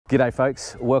G'day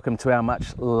folks, welcome to our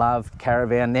much loved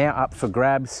caravan, now up for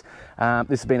grabs.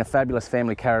 This has been a fabulous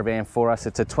family caravan for us.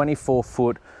 It's a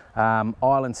 24-foot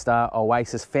Island Star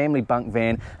Oasis family bunk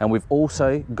van, and we've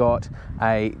also got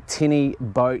a Tinnie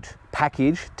boat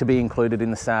package to be included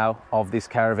in the sale of this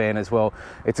caravan as well.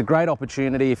 It's a great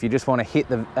opportunity if you just want to hit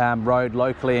the road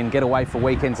locally and get away for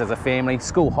weekends as a family,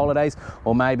 school holidays,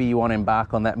 or maybe you want to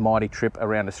embark on that mighty trip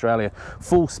around Australia.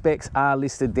 Full specs are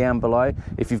listed down below.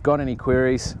 If you've got any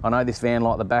queries, I know this van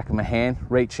like the back of my hand,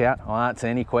 reach out, I'll answer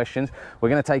any questions. We're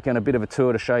going to take you on a bit of a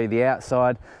tour to show you the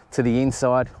outside to the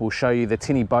inside. We'll show you the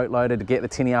Tinnie boat loader to get the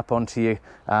Tinnie up onto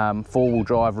your four-wheel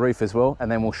drive roof as well, and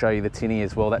then we'll show you the Tinnie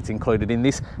as well. That's included in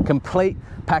this complete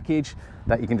package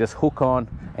that you can just hook on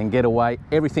and get away.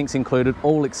 Everything's included,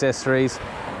 all accessories.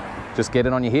 Just get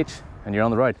it on your hitch and you're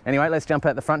on the road. Anyway, let's jump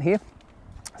out the front here.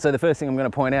 So the first thing I'm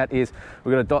going to point out is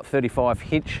we've got a .35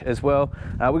 hitch as well.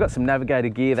 We've got some navigator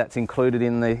gear that's included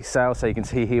in the sale. So you can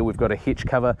see here we've got a hitch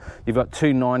cover. You've got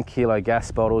two 9-kilo gas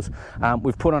bottles.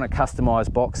 We've put on a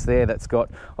customised box there that's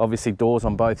got obviously doors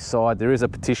on both sides. There is a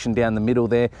partition down the middle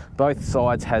there. Both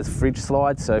sides has fridge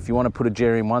slides. So if you want to put a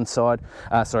generator in one side,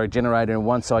 generator in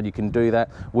one side, you can do that.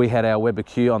 We had our Weber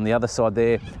Q on the other side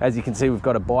there. As you can see, we've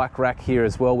got a bike rack here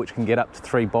as well, which can get up to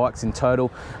 3 bikes in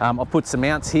total. I've put some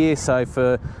mounts here. So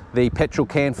for the petrol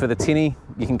can for the Tinnie,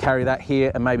 you can carry that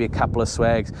here, and maybe a couple of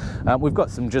swags. We've got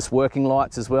some just working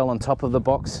lights as well on top of the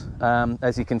box,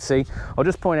 as you can see. I'll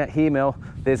just point out here, Mel,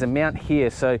 there's a mount here.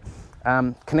 So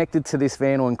connected to this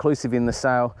van, or inclusive in the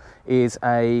sale, is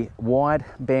a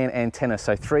wideband antenna.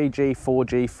 So 3G,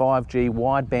 4G, 5G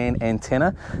wideband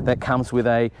antenna that comes with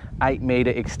a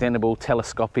 8-meter extendable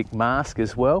telescopic mask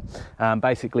as well.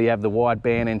 Basically you have the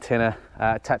wideband antenna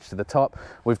attached to the top.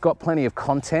 We've got plenty of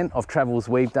content of travels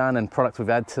we've done and products we've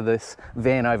added to this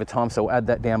van over time, so we'll add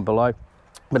that down below.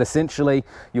 But essentially,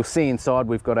 you'll see inside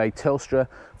we've got a Telstra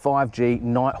 5G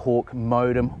Nighthawk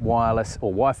modem wireless,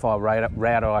 or Wi-Fi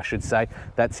router, I should say,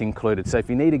 that's included. So if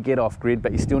you need to get off grid,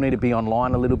 but you still need to be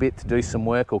online a little bit to do some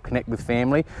work or connect with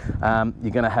family,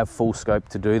 you're going to have full scope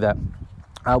to do that.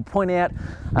 I'll point out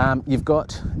you've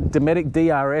got Dometic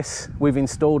DRS we've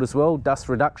installed as well, dust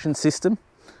reduction system.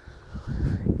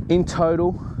 In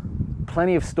total,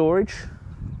 plenty of storage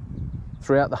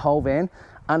throughout the whole van.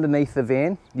 Underneath the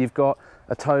van, you've got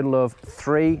a total of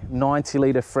 3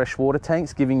 90-litre freshwater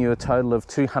tanks, giving you a total of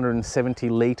 270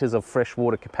 litres of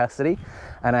freshwater capacity,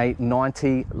 and a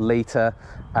 90-litre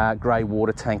grey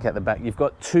water tank at the back. You've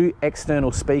got 2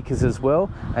 external speakers as well,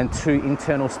 and 2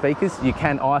 internal speakers. You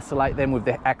can isolate them with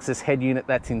the Access head unit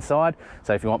that's inside.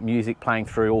 So if you want music playing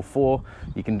through all 4,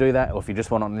 you can do that, or if you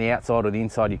just want it on the outside or the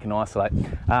inside, you can isolate.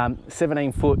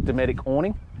 17-foot Dometic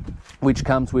awning, which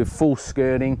comes with full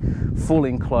skirting, full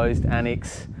enclosed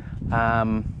annex,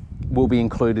 will be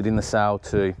included in the sale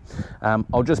too.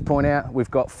 I'll just point out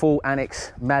we've got full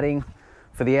annex matting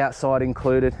for the outside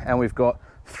included, and we've got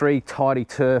 3 tidy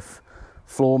turf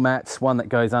floor mats, one that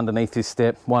goes underneath this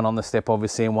step, one on the step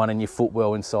obviously, and one in your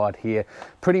footwell inside here.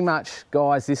 Pretty much,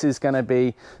 guys, this is going to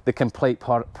be the complete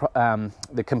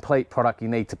product you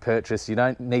need to purchase. You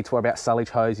don't need to worry about sullage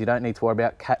hose, you don't need to worry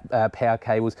about power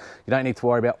cables, you don't need to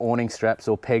worry about awning straps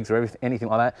or pegs or anything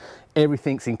like that.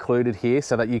 Everything's included here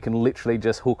so that you can literally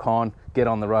just hook on, get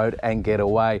on the road and get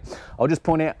away. I'll just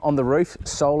point out on the roof,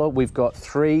 solar, we've got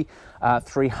 3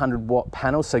 300-watt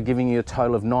panels, so giving you a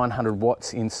total of 900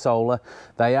 watts in solar.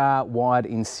 They are wired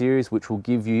in series, which will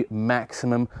give you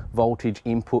maximum voltage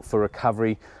input for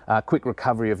recovery, quick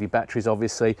recovery of your batteries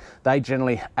obviously. They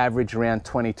generally average around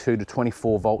 22 to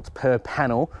 24 volts per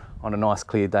panel on a nice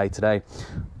clear day today.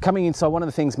 Coming inside, one of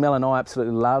the things Mel and I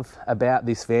absolutely love about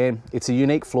this van, it's a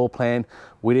unique floor plan.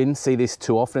 We didn't see this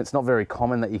too often. It's not very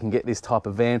common that you can get this type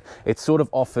of van. It sort of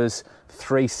offers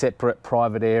 3 separate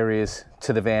private areas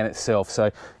to the van itself. So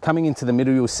coming into the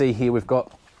middle, you'll see here we've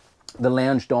got the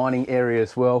lounge dining area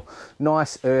as well.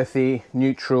 Nice earthy,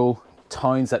 neutral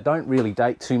tones that don't really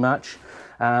date too much.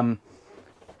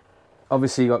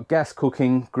 Obviously you've got gas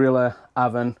cooking, griller,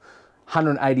 oven,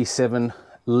 187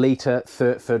 litre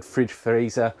Therford fridge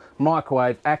freezer,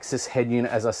 microwave, Access head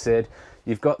unit, as I said.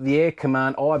 You've got the Air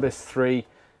Command IBIS 3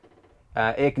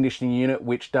 air conditioning unit,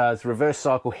 which does reverse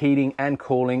cycle heating and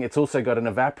cooling. It's also got an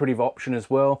evaporative option as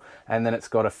well, and then it's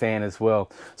got a fan as well.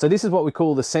 So this is what we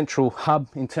call the central hub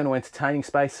internal entertaining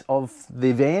space of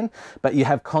the van, but you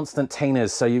have Constantinas,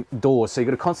 so doors. So you've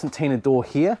got a Constantina door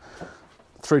here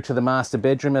through to the master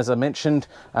bedroom, as I mentioned,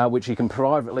 which you can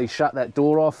privately shut that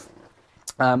door off.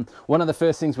 One of the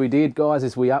first things we did, guys,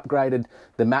 is we upgraded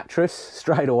the mattress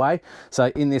straight away. So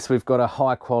in this, we've got a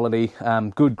high quality,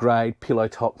 good grade pillow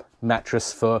top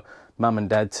mattress for mum and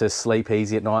dad to sleep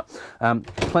easy at night.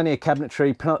 Plenty of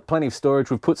cabinetry, plenty of storage.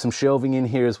 We've put some shelving in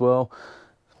here as well.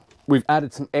 We've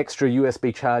added some extra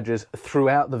USB chargers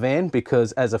throughout the van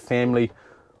because as a family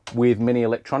with many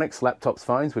electronics, laptops,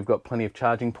 phones, we've got plenty of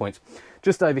charging points.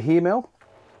 Just over here, Mel,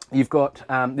 you've got,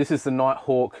 this is the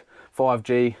Nighthawk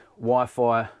 5G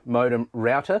Wi-Fi modem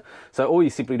router. So all you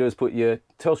simply do is put your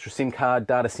Telstra SIM card,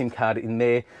 data SIM card in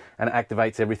there, and it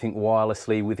activates everything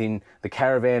wirelessly within the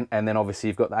Caravan. And then obviously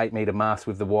you've got the 8-meter mast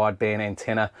with the wideband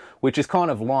antenna, which is kind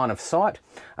of line of sight.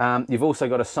 You've also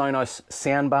got a Sonos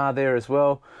soundbar there as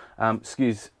well.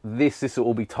 Excuse this will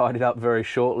all be tidied up very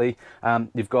shortly.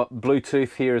 You've got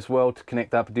Bluetooth here as well to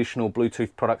connect up additional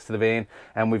Bluetooth products to the van,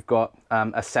 and we've got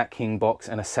a Sat King box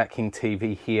and a Sat King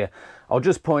TV here. I'll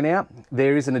just point out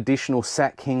there is an additional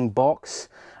Sat King box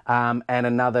and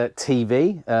another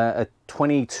TV, a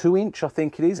 22-inch I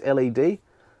think it is, LED,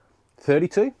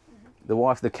 32?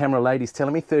 The camera lady's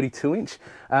telling me 32-inch,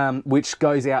 which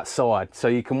goes outside. So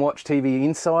you can watch TV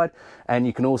inside, and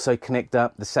you can also connect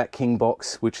up the Sat King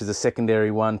box, which is a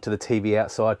secondary one, to the TV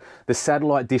outside. The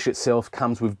satellite dish itself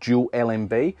comes with dual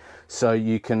LMB, so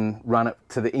you can run it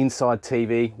to the inside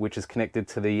TV, which is connected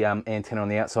to the antenna on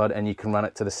the outside, and you can run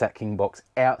it to the Sat King box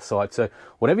outside. So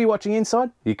whatever you're watching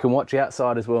inside, you can watch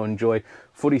outside as well. Enjoy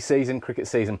footy season, cricket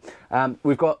season.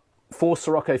 We've got 4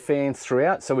 Sirocco fans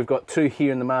throughout, so we've got 2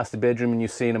 here in the master bedroom, and you'll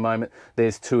see in a moment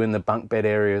there's 2 in the bunk bed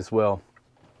area as well.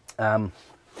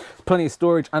 Plenty of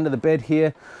storage under the bed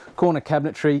here, corner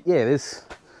cabinetry. Yeah, there's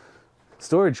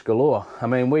storage galore. I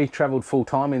mean, we travelled full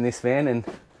time in this van, and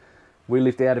we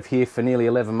lived out of here for nearly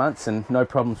 11 months and no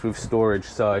problems with storage.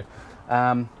 So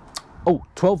oh,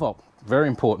 12 volt, very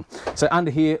important. So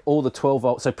under here, all the 12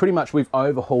 volt. So pretty much we've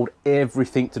overhauled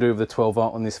everything to do with the 12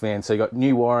 volt on this van. So you got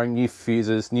new wiring, new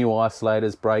fuses, new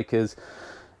isolators, breakers,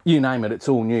 you name it, it's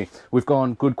all new. We've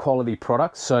gone good quality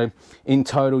products. So in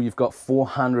total, you've got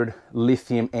 400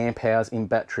 lithium amp hours in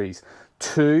batteries,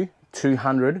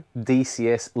 200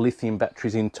 DCS lithium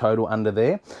batteries in total under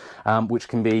there, which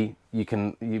can be, you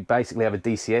basically have a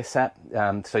DCS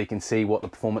app, so you can see what the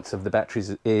performance of the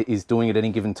batteries is doing at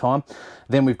any given time.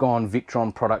 Then we've gone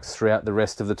Victron products throughout the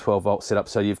rest of the 12 volt setup.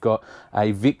 So you've got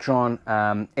a Victron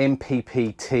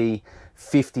MPPT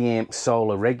 50 amp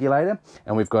solar regulator,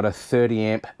 and we've got a 30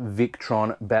 amp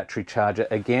Victron battery charger.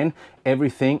 Again,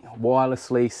 everything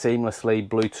wirelessly, seamlessly,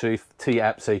 Bluetooth to your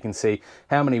app, so you can see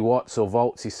how many watts or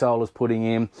volts your solar's putting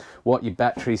in, what your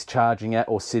battery's charging at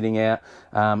or sitting at,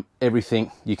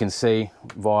 everything you can see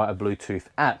via a Bluetooth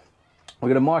app.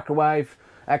 We've got a microwave,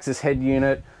 access head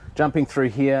unit, jumping through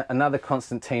here, another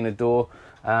Constantina door.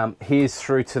 Here's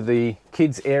through to the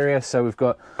kids area, so we've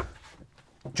got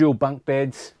dual bunk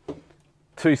beds,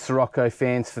 2 Sirocco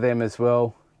fans for them as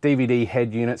well, DVD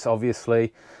head units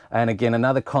obviously, and again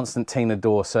another Constantina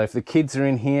door. So if the kids are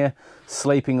in here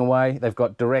sleeping away, they've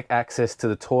got direct access to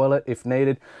the toilet if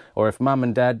needed, or if mum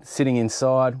and dad sitting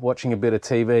inside watching a bit of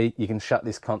TV, you can shut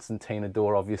this Constantina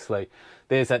door obviously.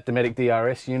 There's that Dometic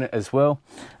DRS unit as well.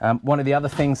 One of the other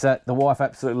things that the wife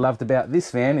absolutely loved about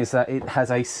this van is that it has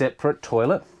a separate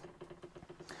toilet,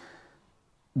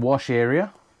 wash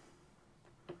area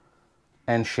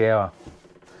and shower.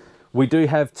 We do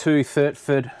have 2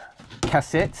 Thetford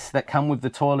cassettes that come with the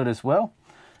toilet as well.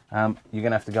 You're going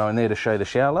to have to go in there to show the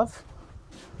shower, love,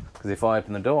 because if I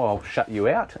open the door, I'll shut you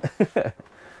out.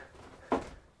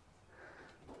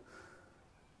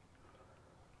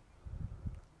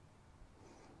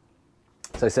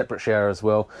 So separate shower as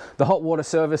well. The hot water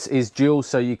service is dual,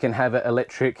 so you can have it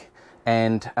electric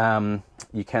and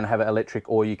you can have it electric,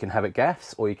 or you can have it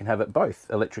gas, or you can have it both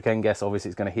electric and gas. Obviously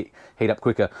it's going to heat up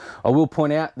quicker. I will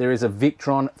point out there is a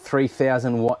Victron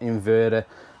 3000 watt inverter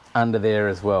under there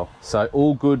as well. So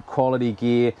all good quality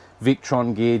gear,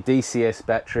 Victron gear, DCS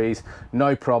batteries,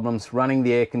 no problems running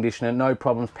the air conditioner, no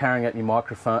problems powering up your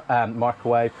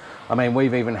microwave. I mean,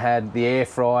 we've even had the air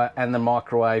fryer and the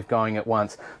microwave going at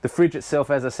once. The fridge itself,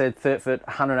 as I said, Thetford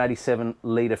 187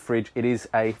 litre fridge. It is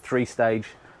a 3-stage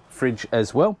fridge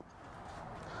as well.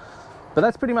 But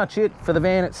that's pretty much it for the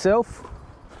van itself.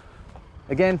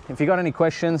 Again, if you've got any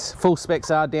questions, full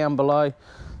specs are down below.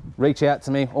 Reach out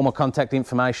to me, all my contact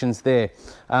information's there.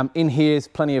 In here's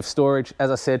plenty of storage.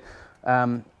 As I said,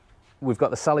 we've got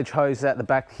the sullage hose at the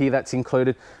back here, that's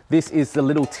included. This is the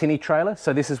little Tinnie trailer,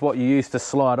 so this is what you use to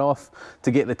slide off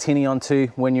to get the Tinnie onto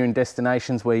when you're in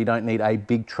destinations where you don't need a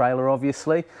big trailer,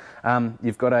 obviously.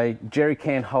 You've got a jerry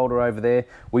can holder over there.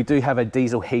 We do have a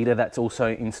diesel heater that's also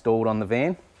installed on the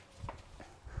van.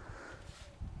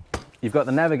 You've got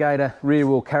the Navigator rear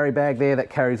wheel carry bag there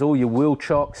that carries all your wheel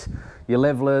chocks, your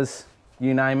levelers,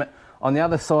 you name it. On the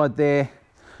other side there,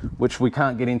 which we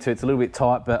can't get into. It's a little bit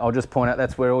tight, but I'll just point out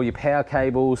that's where all your power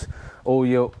cables, all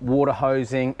your water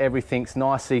hosing, everything's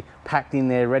nicely packed in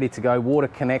there, ready to go. Water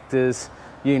connectors,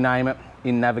 you name it,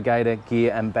 in navigator,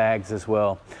 gear and bags as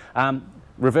well.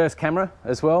 Reverse camera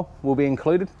as well will be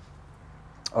included.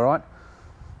 All right.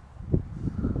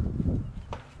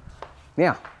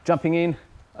 Now, jumping in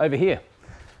over here.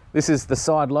 This is the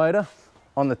side loader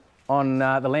on the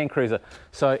Land Cruiser.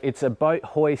 So it's a boat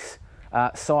hoist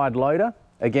side loader.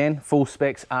 Again, full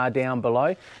specs are down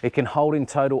below. It can hold in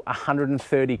total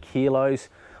 130 kilos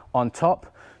on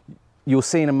top. You'll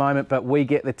see in a moment, but we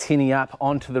get the Tinnie up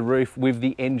onto the roof with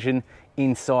the engine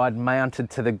inside,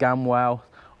 mounted to the gunwale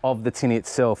of the Tinnie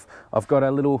itself. I've got a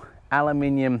little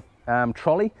aluminium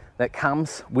trolley that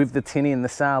comes with the Tinnie in the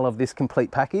sale of this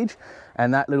complete package,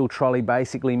 and that little trolley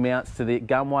basically mounts to the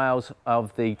gunwales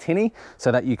of the Tinnie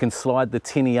so that you can slide the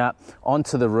Tinnie up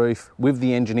onto the roof with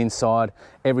the engine inside,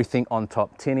 everything on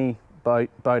top. Tinnie, boat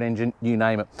engine, you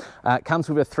name it. It comes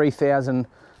with a 3,000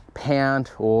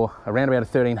 pound or around about a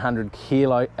 1,300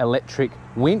 kilo electric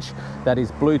winch that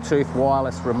is Bluetooth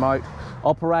wireless remote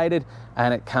operated,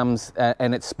 and it comes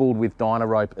and it's spooled with dyno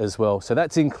rope as well. So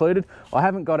that's included. I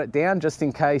haven't got it down just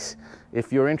in case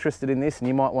if you're interested in this and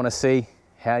you might want to see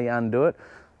how you undo it.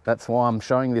 That's why I'm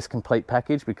showing this complete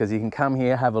package, because you can come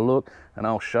here, have a look, and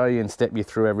I'll show you and step you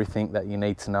through everything that you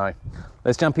need to know.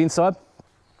 Let's jump inside.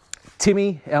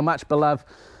 Timmy, our much beloved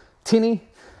Tinnie,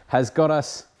 has got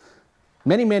us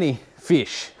many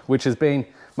fish, which has been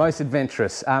most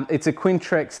adventurous. It's a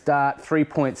Quintrex Dart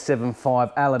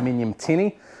 3.75 aluminium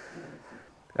Tinnie.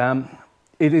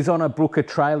 It is on a Brooker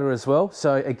trailer as well.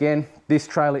 So again, this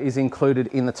trailer is included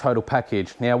in the total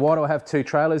package. Now, why do I have two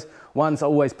trailers? One's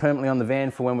always permanently on the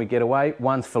van for when we get away.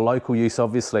 One's for local use,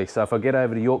 obviously. So if I get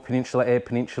over to York Peninsula, Eyre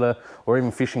Peninsula, or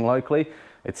even fishing locally,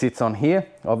 it sits on here.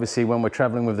 Obviously, when we're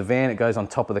traveling with the van, it goes on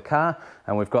top of the car,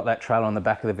 and we've got that trailer on the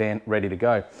back of the van ready to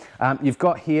go. You've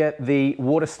got here the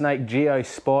Water Snake Geo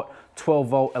Spot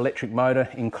 12-volt electric motor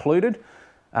included,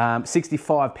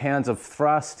 65 pounds of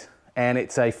thrust, and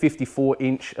it's a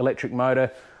 54-inch electric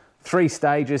motor, 3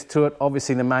 stages to it.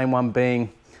 Obviously, the main one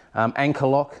being anchor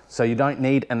lock, so you don't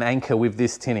need an anchor with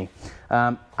this Tinnie.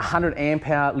 100 amp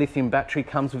hour lithium battery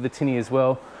comes with the Tinnie as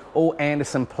well, all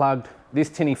Anderson plugged. This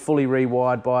Tinnie fully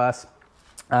rewired by us.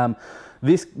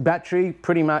 This battery,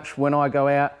 pretty much when I go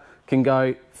out, can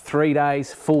go 3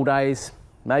 days, full days,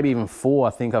 maybe even 4. I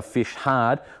think I've fished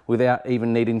hard without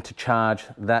even needing to charge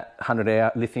that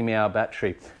 100 lithium hour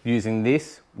battery, using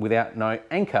this without no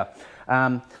anchor.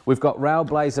 We've got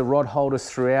Railblazer rod holders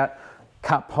throughout,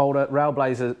 cup holder,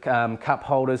 Railblazer cup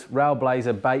holders,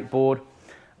 Railblazer bait board,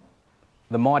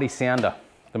 the mighty sounder,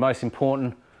 the most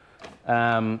important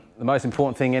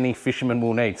thing any fisherman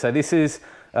will need. So this is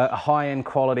a high-end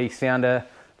quality sounder,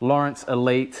 Lawrence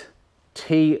Elite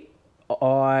TI,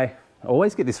 I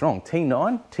always get this wrong,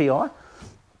 T9, TI?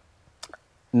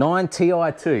 9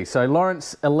 TI2, so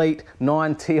Lawrence Elite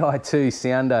 9 TI2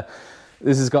 sounder.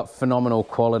 This has got phenomenal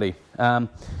quality.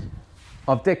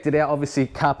 I've decked it out, obviously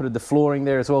carpeted the flooring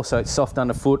there as well, so it's soft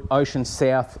underfoot, Ocean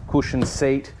South cushion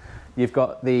seat. You've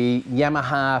got the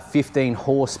Yamaha 15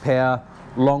 horsepower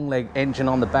long leg engine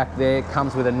on the back there.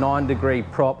 Comes with a 9-degree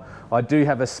prop. I do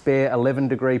have a spare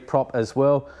 11-degree prop as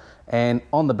well. And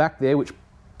on the back there, which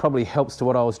probably helps to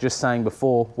what I was just saying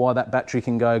before, why that battery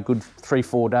can go a good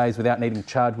 3-4 days without needing to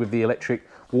charge with the electric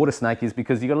Water Snake, is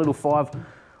because you've got a little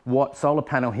 5-watt solar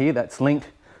panel here that's linked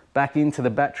back into the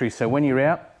battery. So when you're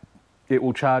out, it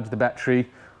will charge the battery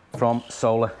from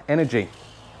solar energy.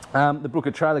 The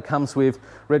Brooker trailer comes with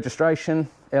registration,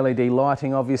 LED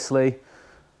lighting obviously,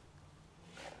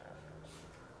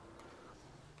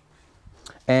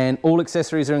 and all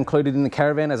accessories are included in the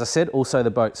Caravan, as I said, also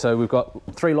the boat. So we've got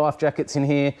 3 life jackets in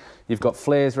here, you've got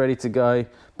flares ready to go,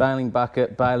 bailing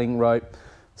bucket, bailing rope,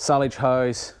 sullage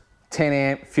hose, 10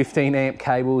 amp, 15 amp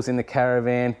cables in the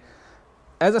Caravan.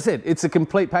 As I said, it's a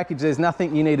complete package. There's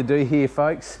nothing you need to do here,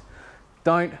 folks.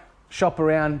 Don't shop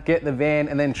around, get the van,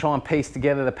 and then try and piece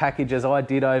together the package as I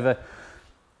did over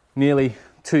nearly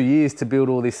 2 years to build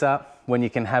all this up, when you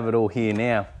can have it all here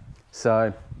now.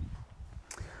 So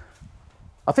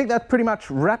I think that pretty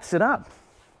much wraps it up.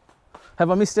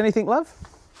 Have I missed anything, love?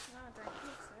 No, I don't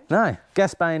think so. No.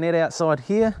 Gas bayonet outside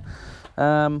here.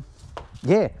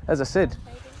 Yeah, as I said,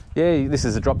 yeah, this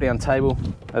is a drop-down table.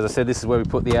 As I said, this is where we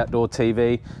put the outdoor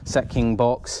TV, Sat King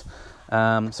box,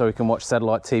 so we can watch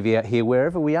satellite TV out here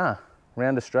wherever we are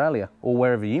around Australia, or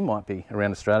wherever you might be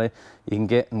around Australia. You can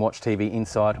get and watch TV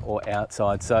inside or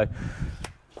outside. So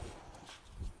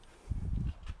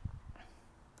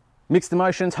mixed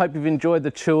emotions. Hope you've enjoyed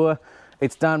the tour.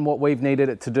 It's done what we've needed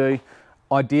it to do.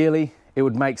 Ideally, it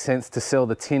would make sense to sell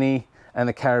the Tinnie and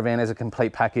the Caravan as a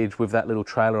complete package with that little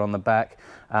trailer on the back.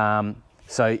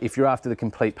 So if you're after the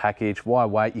complete package, why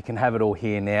wait? You can have it all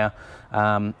here now.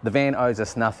 The van owes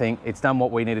us nothing. It's done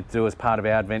what we needed to do as part of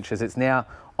our adventures. It's now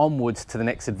onwards to the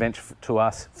next adventure for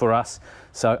us.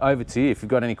 So over to you. If you've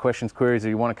got any questions, queries, or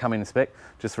you want to come in and inspect,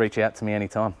 just reach out to me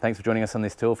anytime. Thanks for joining us on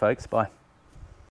this tour, folks. Bye.